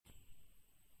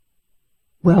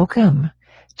Welcome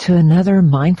to another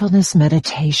mindfulness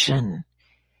meditation.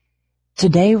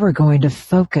 Today we're going to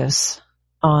focus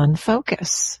on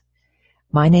focus.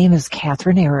 My name is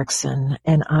Katherine Erickson,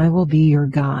 and I will be your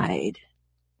guide.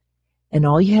 And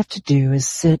all you have to do is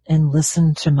sit and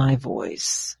listen to my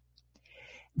voice.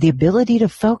 The ability to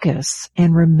focus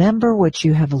and remember what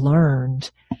you have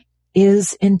learned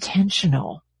is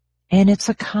intentional, and it's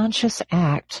a conscious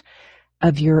act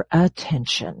of your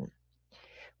attention.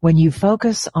 When you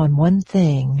focus on one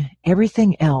thing,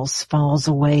 everything else falls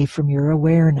away from your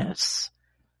awareness.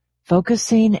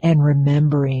 Focusing and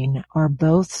remembering are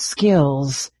both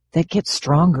skills that get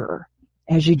stronger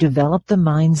as you develop the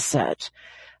mindset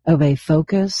of a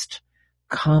focused,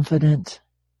 confident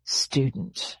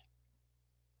student.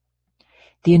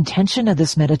 The intention of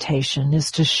this meditation is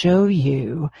to show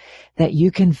you that you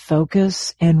can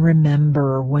focus and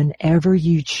remember whenever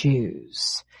you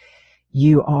choose.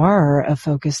 You are a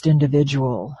focused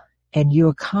individual, and you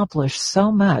accomplish so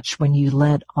much when you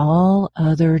let all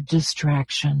other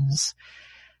distractions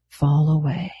fall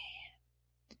away.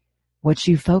 What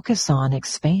you focus on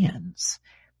expands.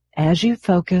 As you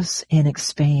focus and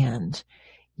expand,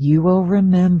 you will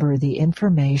remember the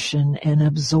information and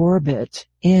absorb it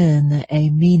in a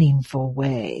meaningful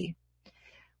way.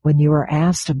 When you are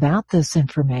asked about this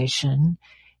information,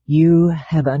 you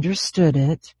have understood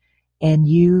it, and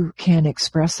you can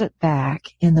express it back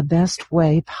in the best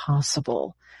way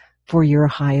possible for your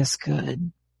highest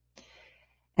good.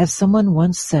 As someone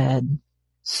once said,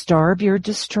 starve your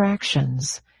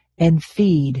distractions and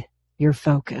feed your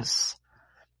focus.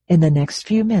 In the next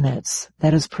few minutes,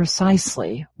 that is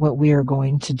precisely what we are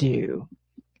going to do.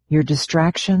 Your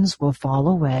distractions will fall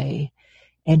away,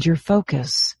 and your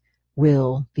focus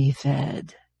will be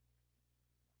fed.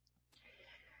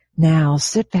 Now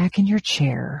sit back in your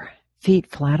chair,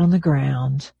 feet flat on the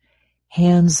ground,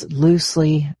 hands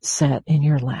loosely set in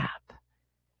your lap.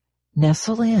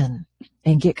 Nestle in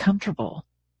and get comfortable.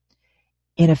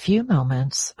 In a few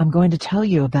moments, I'm going to tell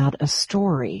you about a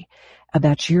story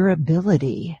about your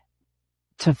ability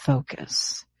to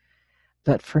focus.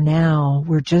 But for now,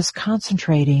 we're just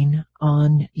concentrating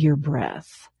on your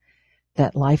breath,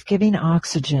 that life-giving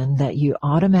oxygen that you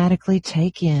automatically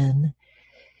take in,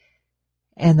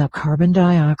 and the carbon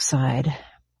dioxide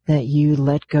that you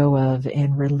let go of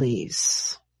and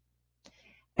release.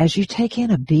 As you take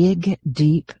in a big,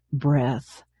 deep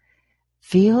breath,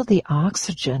 feel the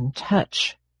oxygen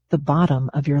touch the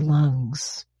bottom of your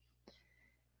lungs.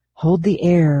 Hold the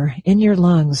air in your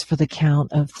lungs for the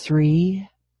count of 3,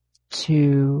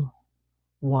 2,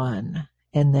 1,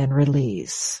 and then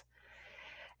release.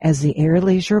 As the air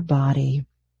leaves your body,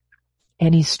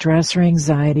 any stress or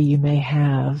anxiety you may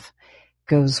have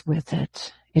goes with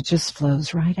it. It just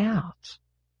flows right out.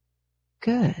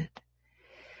 Good.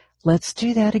 Let's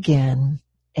do that again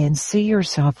and see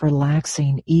yourself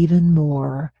relaxing even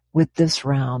more with this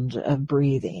round of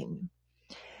breathing.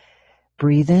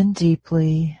 Breathe in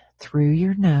deeply through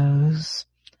your nose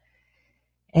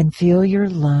and feel your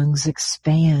lungs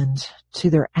expand to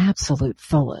their absolute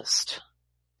fullest.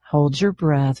 Hold your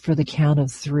breath for the count of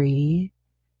 3,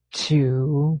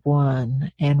 2,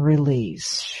 1, and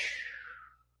release.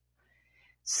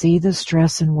 See the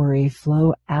stress and worry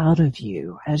flow out of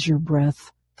you as your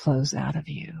breath flows out of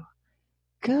you.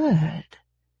 Good.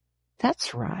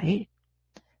 That's right.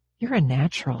 You're a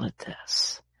natural at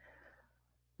this.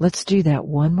 Let's do that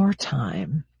one more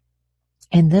time.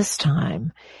 And this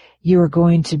time, you are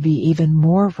going to be even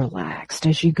more relaxed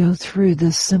as you go through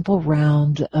this simple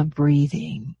round of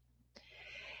breathing.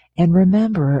 And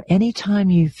remember, anytime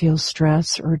you feel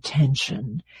stress or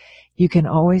tension, you can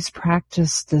always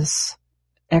practice this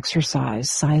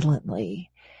exercise silently,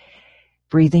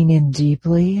 breathing in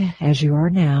deeply as you are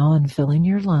now and filling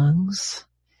your lungs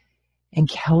and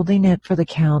holding it for the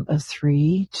count of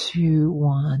 3, 2,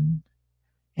 1,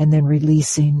 and then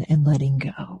releasing and letting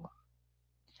go.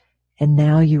 And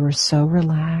now you are so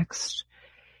relaxed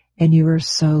and you are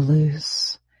so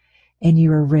loose and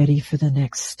you are ready for the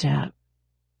next step.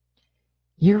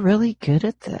 You're really good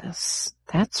at this.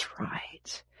 That's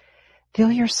right. Feel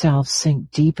yourself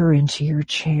sink deeper into your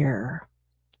chair.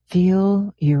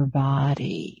 Feel your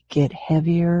body get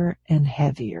heavier and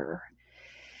heavier.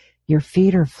 Your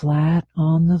feet are flat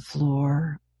on the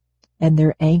floor and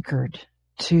they're anchored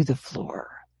to the floor.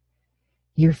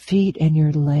 Your feet and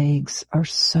your legs are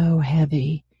so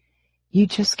heavy, you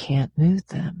just can't move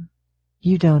them.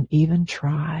 You don't even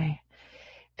try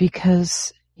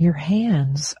because your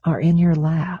hands are in your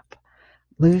lap,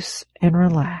 loose and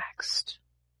relaxed.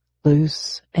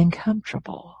 Loose and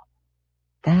comfortable.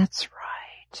 That's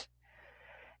right.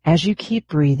 As you keep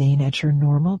breathing at your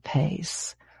normal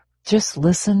pace, just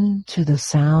listen to the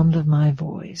sound of my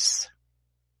voice.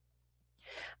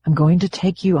 I'm going to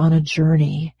take you on a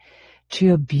journey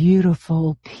to a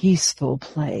beautiful, peaceful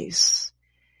place.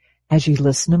 As you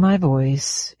listen to my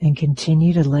voice and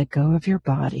continue to let go of your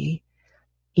body,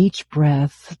 each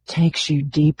breath takes you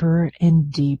deeper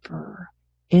and deeper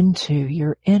into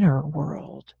your inner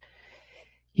world.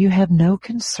 You have no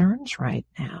concerns right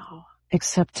now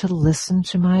except to listen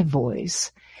to my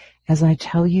voice as I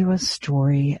tell you a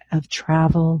story of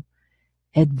travel,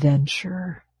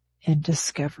 adventure, and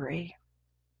discovery.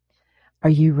 Are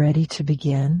you ready to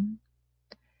begin?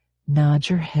 Nod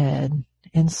your head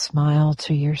and smile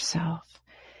to yourself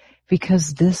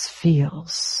because this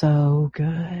feels so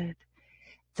good.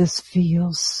 This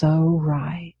feels so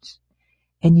right.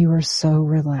 And you are so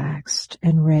relaxed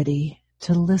and ready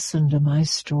to listen to my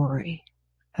story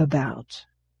about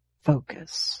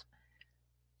focus.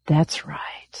 That's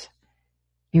right.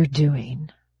 You're doing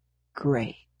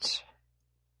great.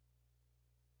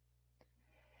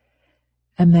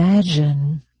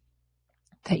 Imagine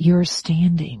that you're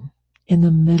standing in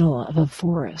the middle of a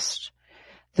forest.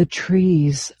 The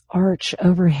trees arch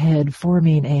overhead,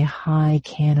 forming a high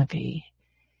canopy.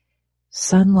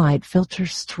 Sunlight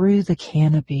filters through the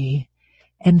canopy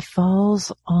and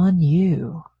falls on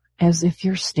you as if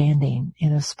you're standing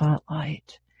in a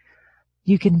spotlight.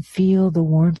 You can feel the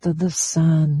warmth of the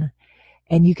sun,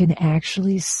 and you can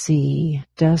actually see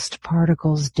dust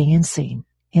particles dancing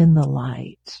in the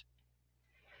light.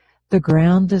 The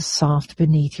ground is soft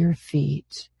beneath your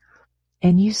feet,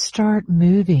 and you start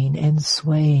moving and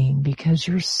swaying because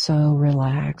you're so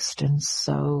relaxed and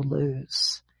so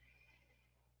loose.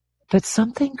 But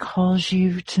something calls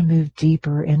you to move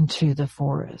deeper into the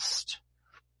forest.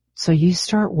 So you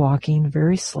start walking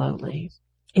very slowly,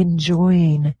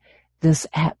 enjoying this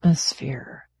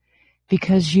atmosphere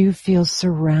because you feel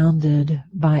surrounded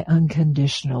by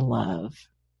unconditional love.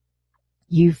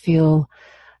 You feel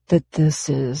that this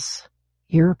is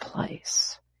your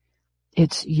place.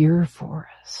 It's your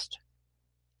forest,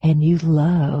 and you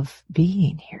love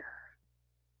being here.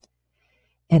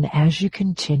 And as you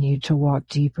continue to walk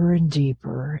deeper and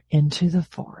deeper into the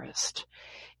forest,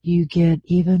 you get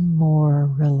even more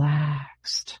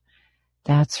relaxed.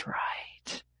 That's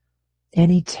right.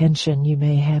 Any tension you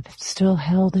may have still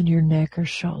held in your neck or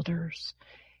shoulders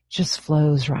just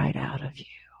flows right out of you.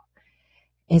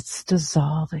 It's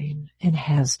dissolving and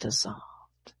has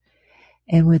dissolved.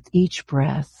 And with each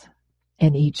breath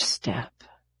and each step,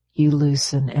 you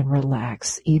loosen and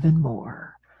relax even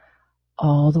more,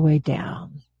 all the way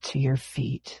down to your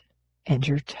feet and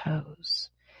your toes,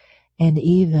 and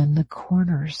even the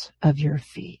corners of your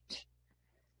feet.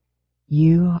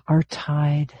 You are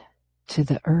tied to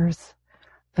the earth,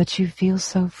 but you feel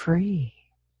so free.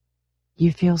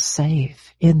 You feel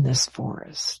safe in this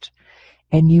forest,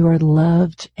 and you are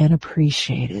loved and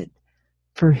appreciated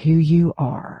for who you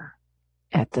are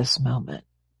at this moment.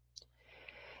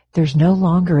 There's no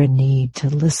longer a need to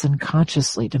listen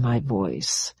consciously to my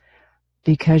voice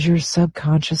because your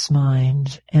subconscious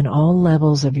mind and all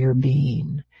levels of your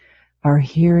being are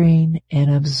hearing and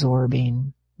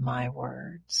absorbing my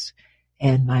words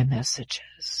and my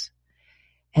messages.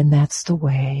 And that's the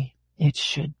way it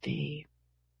should be.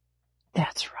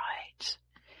 That's right.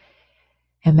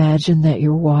 Imagine that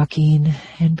you're walking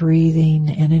and breathing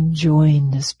and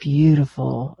enjoying this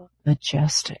beautiful,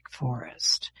 majestic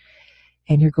forest.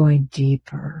 And you're going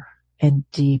deeper and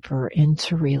deeper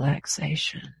into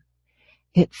relaxation.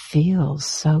 It feels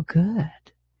so good.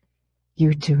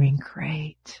 You're doing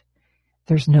great.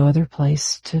 There's no other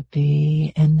place to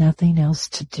be and nothing else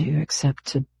to do except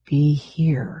to be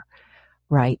here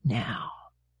right now.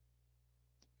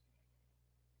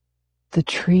 The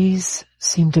trees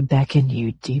seem to beckon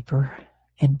you deeper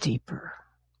and deeper.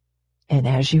 And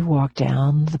as you walk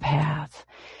down the path,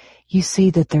 you see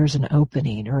that there's an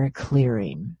opening or a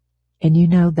clearing, and you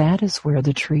know that is where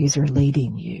the trees are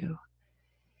leading you.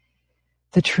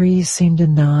 The trees seem to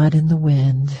nod in the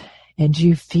wind, and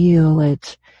you feel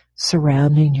it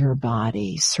surrounding your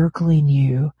body, circling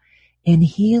you, and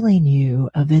healing you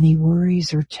of any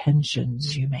worries or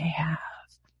tensions you may have.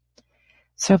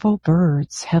 Several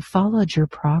birds have followed your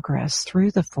progress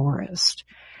through the forest,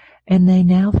 and they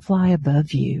now fly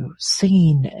above you,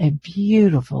 singing a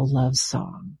beautiful love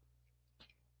song.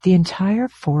 The entire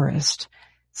forest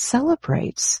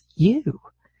celebrates you,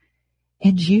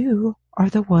 and you are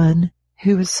the one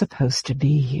who is supposed to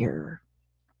be here.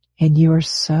 And you are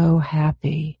so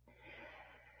happy.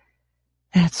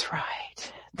 That's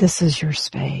right. This is your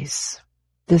space.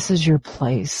 This is your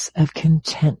place of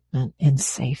contentment and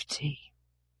safety.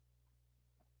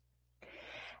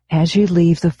 As you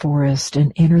leave the forest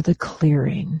and enter the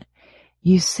clearing,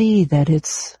 you see that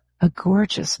it's a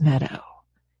gorgeous meadow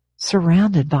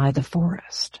surrounded by the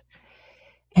forest.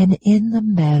 And in the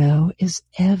meadow is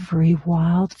every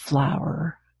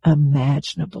wildflower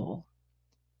imaginable.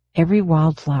 Every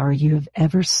wildflower you have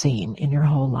ever seen in your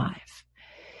whole life.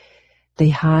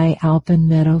 The high alpine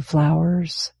meadow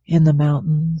flowers in the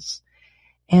mountains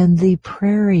and the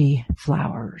prairie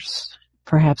flowers,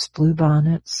 perhaps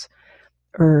bluebonnets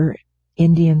or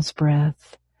Indian's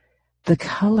breath. The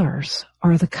colors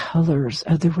are the colors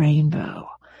of the rainbow,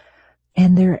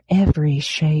 and they're every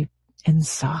shape and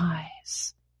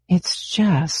size. It's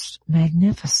just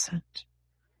magnificent.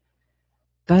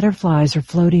 Butterflies are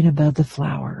floating above the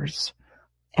flowers,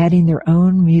 adding their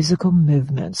own musical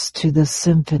movements to the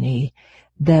symphony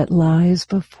that lies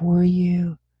before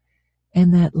you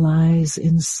and that lies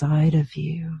inside of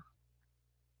you.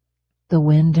 The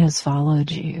wind has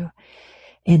followed you,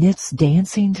 and it's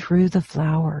dancing through the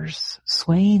flowers,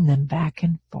 swaying them back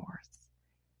and forth,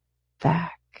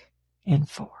 back and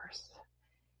forth.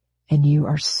 And you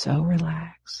are so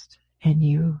relaxed, and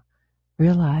you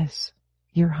realize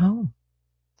you're home.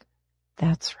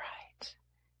 That's right.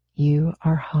 You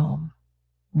are home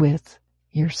with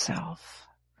yourself.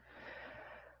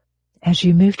 As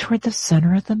you move toward the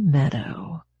center of the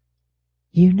meadow,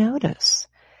 you notice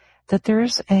that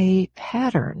there's a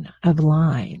pattern of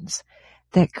lines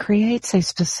that creates a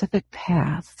specific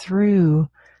path through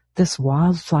this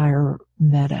wildflower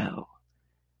meadow.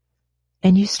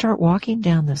 And you start walking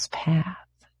down this path,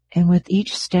 and with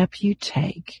each step you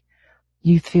take,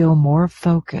 you feel more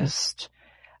focused,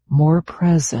 more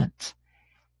present,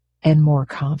 and more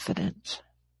confident.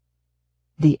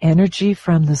 The energy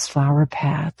from this flower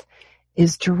path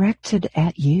is directed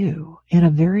at you in a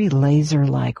very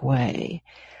laser-like way.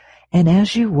 And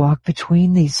as you walk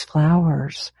between these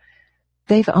flowers,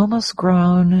 they've almost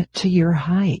grown to your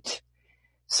height.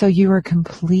 So you are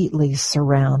completely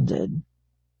surrounded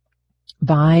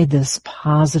by this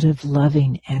positive,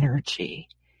 loving energy.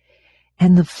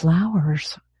 And the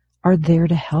flowers are there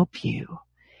to help you.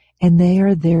 And they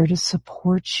are there to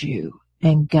support you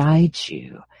and guide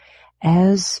you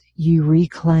as you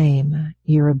reclaim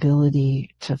your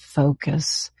ability to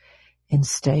focus and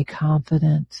stay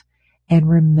confident and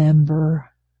remember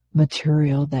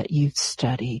material that you've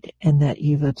studied and that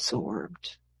you've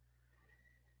absorbed.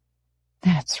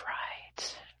 That's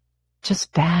right.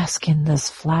 Just bask in this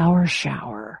flower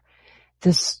shower,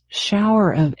 this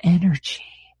shower of energy,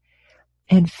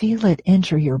 and feel it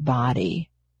enter your body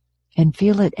and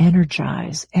feel it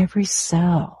energize every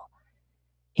cell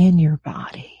in your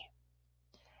body.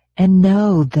 And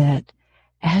know that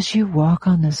as you walk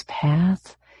on this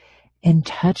path and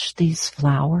touch these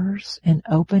flowers and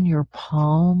open your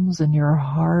palms and your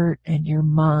heart and your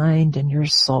mind and your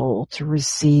soul to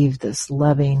receive this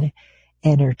loving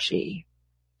energy,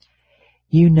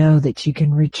 you know that you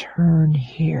can return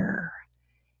here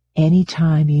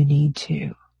anytime you need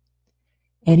to.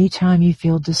 Anytime you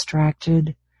feel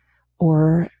distracted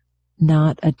or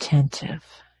not attentive,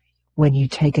 when you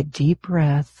take a deep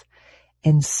breath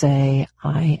and say,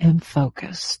 I am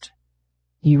focused,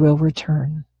 you will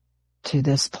return to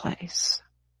this place.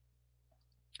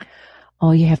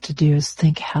 All you have to do is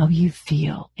think how you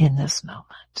feel in this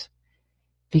moment,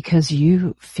 because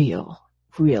you feel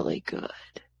really good.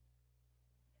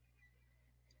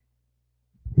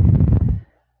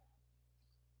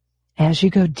 As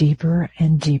you go deeper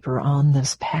and deeper on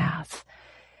this path,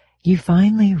 you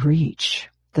finally reach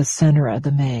the center of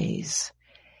the maze,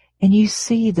 and you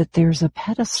see that there's a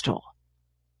pedestal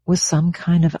with some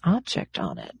kind of object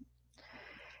on it.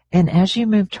 And as you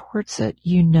move towards it,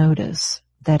 you notice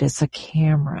that it's a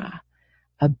camera,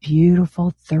 a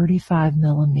beautiful 35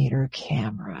 millimeter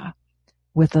camera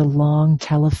with a long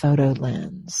telephoto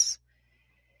lens.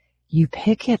 You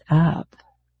pick it up,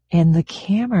 and the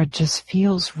camera just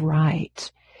feels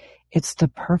right. It's the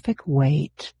perfect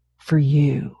weight for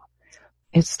you.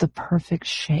 It's the perfect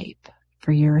shape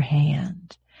for your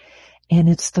hand. And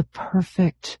it's the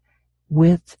perfect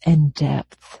width and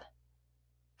depth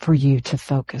for you to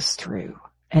focus through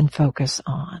and focus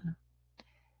on.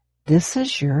 This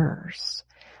is yours.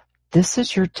 This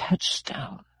is your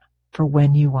touchstone for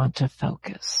when you want to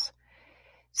focus.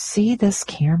 See this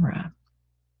camera.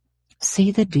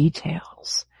 See the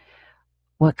details.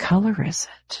 What color is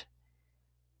it?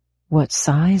 What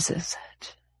size is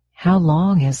it? How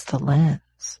long is the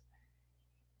lens?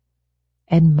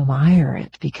 Admire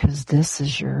it, because this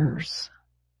is yours.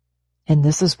 And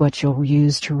this is what you'll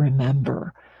use to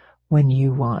remember when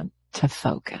you want to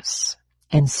focus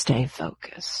and stay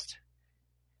focused.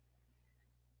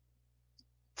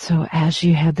 So as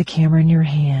you have the camera in your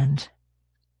hand,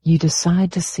 you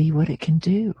decide to see what it can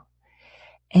do.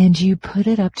 And you put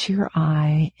it up to your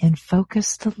eye and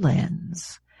focus the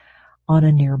lens on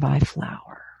a nearby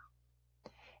flower.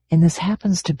 And this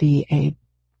happens to be a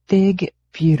big,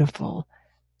 beautiful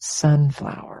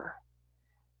sunflower.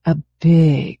 A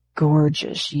big,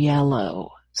 gorgeous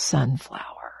yellow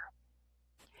sunflower.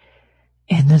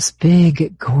 And this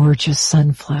big, gorgeous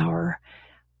sunflower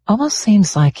almost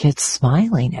seems like it's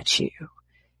smiling at you.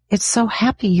 It's so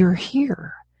happy you're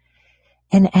here.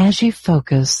 And as you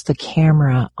focus the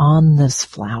camera on this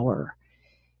flower,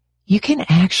 you can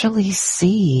actually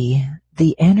see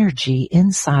the energy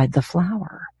inside the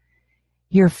flower.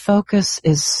 Your focus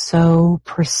is so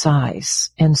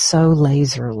precise and so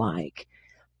laser-like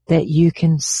that you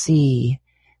can see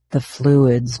the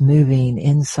fluids moving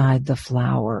inside the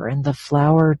flower and the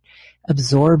flower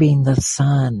absorbing the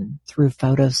sun through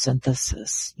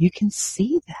photosynthesis. You can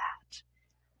see that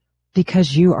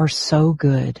because you are so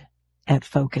good at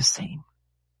focusing.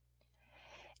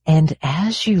 And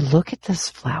as you look at this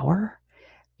flower,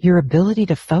 your ability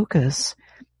to focus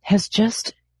has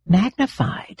just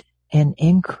magnified and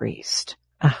increased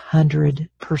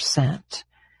 100%.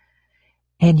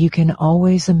 And you can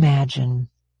always imagine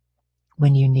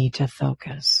when you need to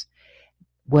focus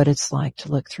what it's like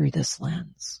to look through this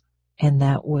lens. And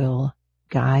that will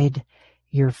guide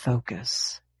your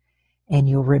focus. And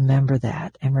you'll remember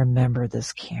that and remember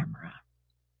this camera.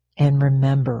 And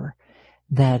remember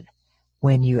that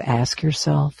when you ask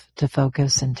yourself to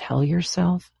focus and tell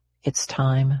yourself it's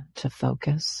time to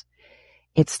focus,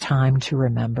 it's time to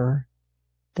remember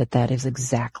that that is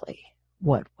exactly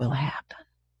what will happen.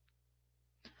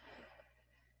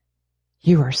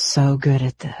 You are so good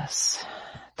at this.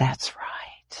 That's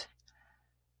right.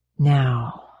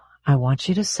 Now, I want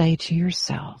you to say to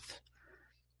yourself,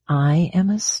 I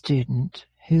am a student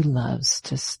who loves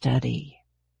to study.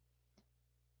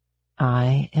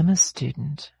 I am a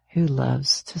student who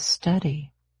loves to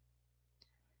study.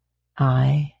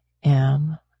 I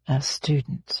am a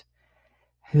student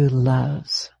who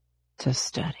loves to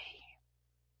study.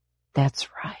 That's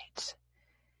right.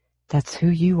 That's who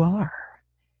you are.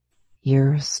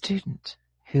 You're a student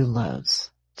who loves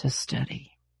to study.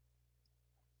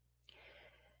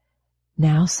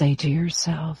 Now say to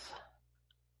yourself,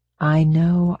 I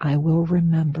know I will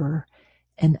remember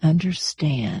and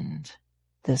understand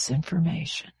this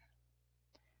information.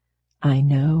 I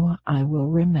know I will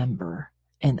remember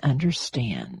and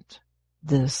understand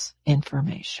this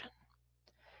information.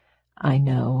 I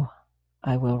know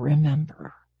I will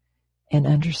remember and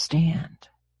understand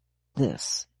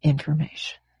this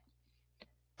information.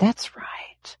 That's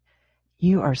right.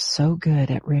 You are so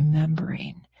good at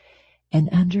remembering and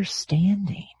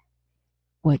understanding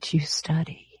what you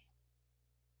study.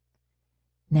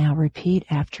 Now repeat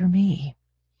after me.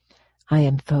 I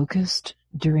am focused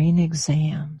during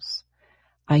exams.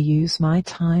 I use my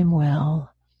time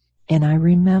well, and I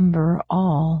remember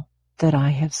all that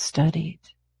I have studied.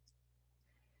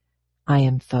 I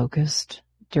am focused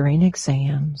during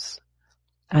exams.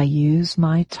 I use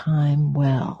my time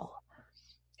well,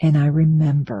 and I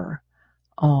remember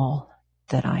all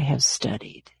that I have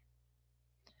studied.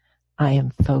 I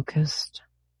am focused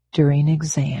during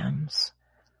exams.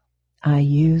 I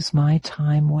use my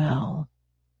time well,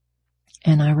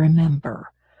 and I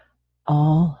remember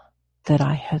all that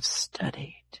I have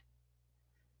studied.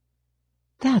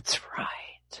 That's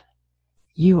right.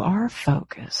 You are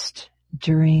focused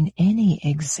during any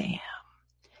exam.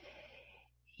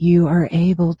 You are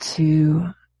able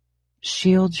to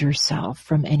shield yourself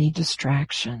from any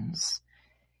distractions.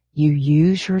 You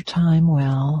use your time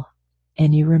well,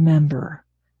 and you remember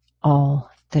all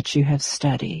that you have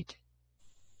studied.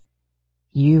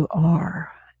 You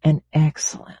are an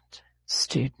excellent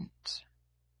student.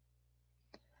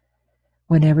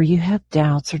 Whenever you have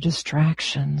doubts or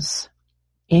distractions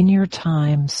in your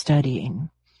time studying,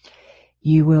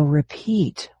 you will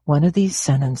repeat one of these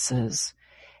sentences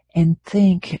and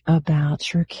think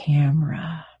about your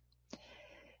camera.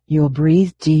 You'll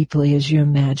breathe deeply as you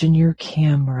imagine your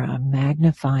camera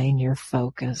magnifying your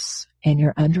focus and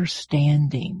your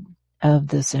understanding of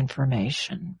this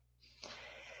information.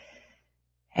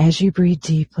 As you breathe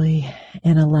deeply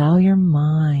and allow your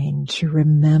mind to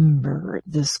remember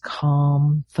this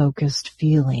calm, focused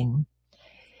feeling,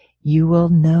 you will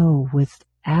know with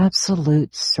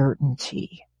absolute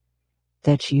certainty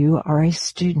that you are a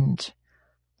student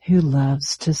who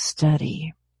loves to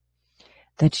study,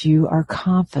 that you are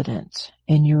confident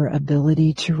in your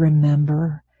ability to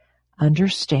remember,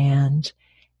 understand,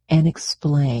 and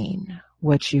explain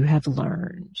what you have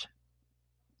learned.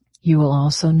 You will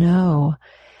also know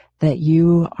that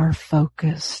you are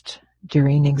focused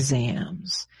during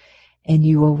exams and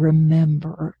you will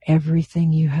remember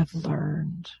everything you have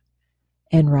learned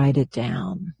and write it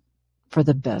down for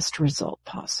the best result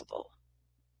possible.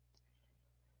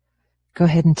 Go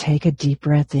ahead and take a deep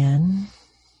breath in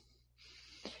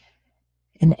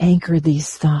and anchor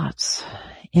these thoughts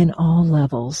in all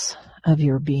levels of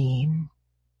your being.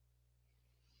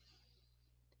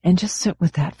 And just sit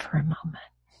with that for a moment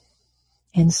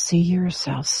and see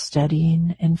yourself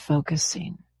studying and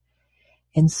focusing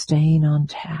and staying on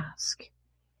task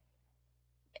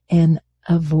and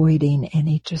avoiding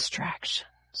any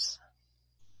distractions.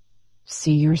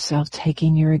 See yourself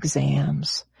taking your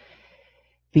exams,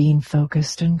 being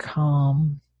focused and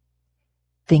calm,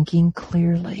 thinking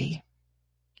clearly,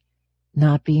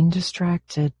 not being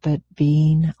distracted, but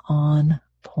being on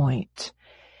point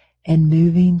and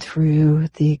moving through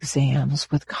the exams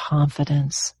with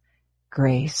confidence,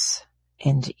 grace,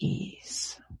 and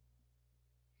ease.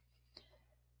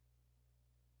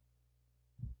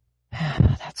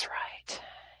 That's right.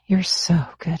 You're so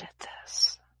good at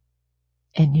this.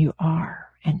 And you are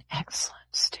an excellent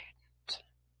student.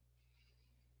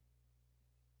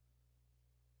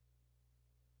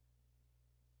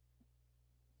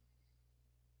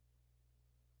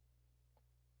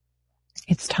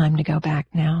 It's time to go back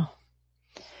now.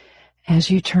 As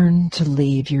you turn to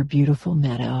leave your beautiful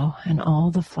meadow and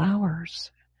all the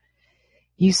flowers,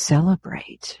 you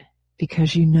celebrate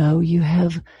because you know you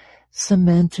have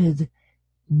cemented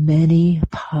many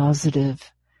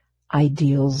positive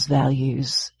ideals,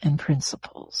 values, and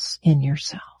principles in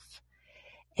yourself.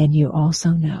 And you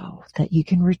also know that you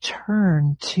can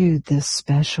return to this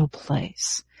special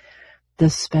place,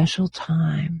 this special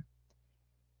time,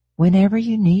 whenever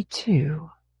you need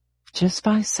to, just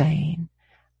by saying,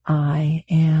 I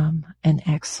am an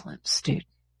excellent student,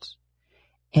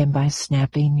 and by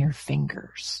snapping your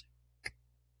fingers.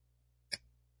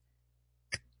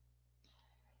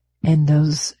 And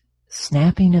those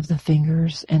snapping of the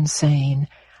fingers and saying,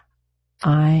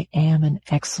 I am an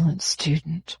excellent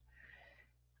student,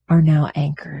 are now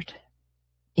anchored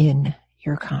in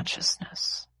your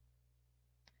consciousness.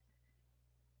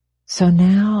 So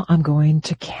now I'm going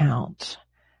to count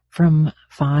from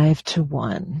 5 to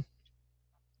 1.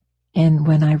 And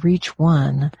when I reach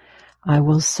 1, I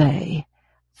will say,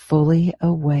 fully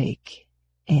awake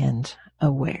and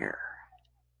aware.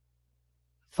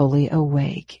 Fully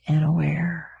awake and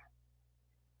aware.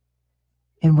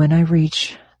 And when I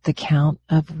reach the count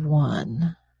of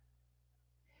 1,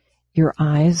 your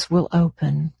eyes will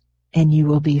open and you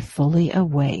will be fully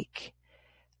awake,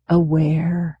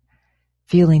 aware,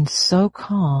 feeling so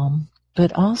calm,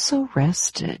 but also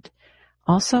rested,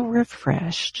 also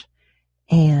refreshed,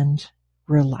 and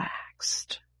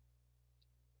relaxed.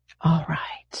 All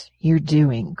right, you're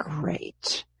doing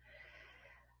great.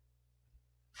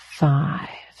 5,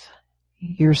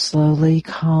 you're slowly,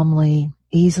 calmly,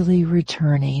 easily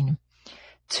returning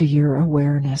to your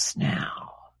awareness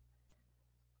now.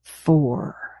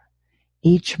 4,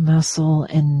 each muscle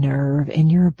and nerve in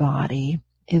your body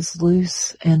is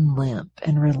loose and limp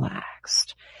and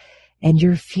relaxed, and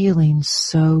you're feeling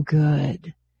so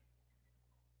good.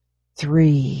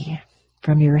 3,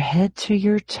 from your head to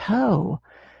your toe,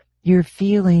 you're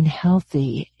feeling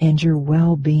healthy and your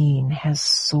well-being has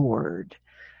soared.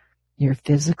 You're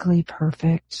physically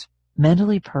perfect,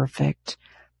 mentally perfect,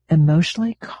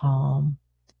 emotionally calm,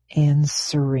 and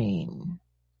serene.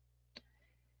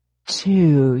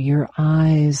 2, your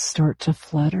eyes start to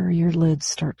flutter, your lids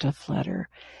start to flutter,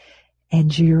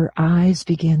 and your eyes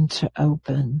begin to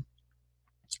open.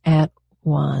 At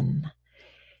 1,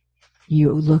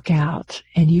 you look out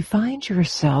and you find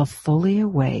yourself fully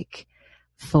awake,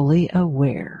 fully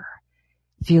aware,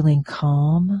 feeling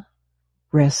calm,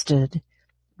 rested,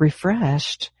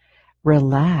 refreshed,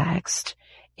 relaxed,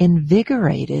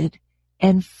 invigorated,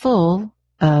 and full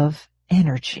of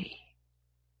energy.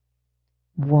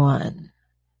 1,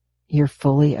 you're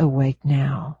fully awake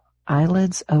now,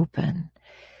 eyelids open.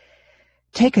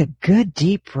 Take a good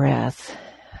deep breath,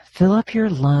 fill up your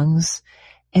lungs,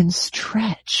 and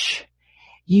stretch.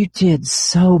 You did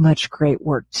so much great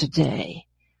work today.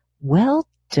 Well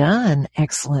done,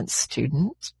 excellent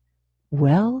student.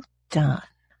 Well done.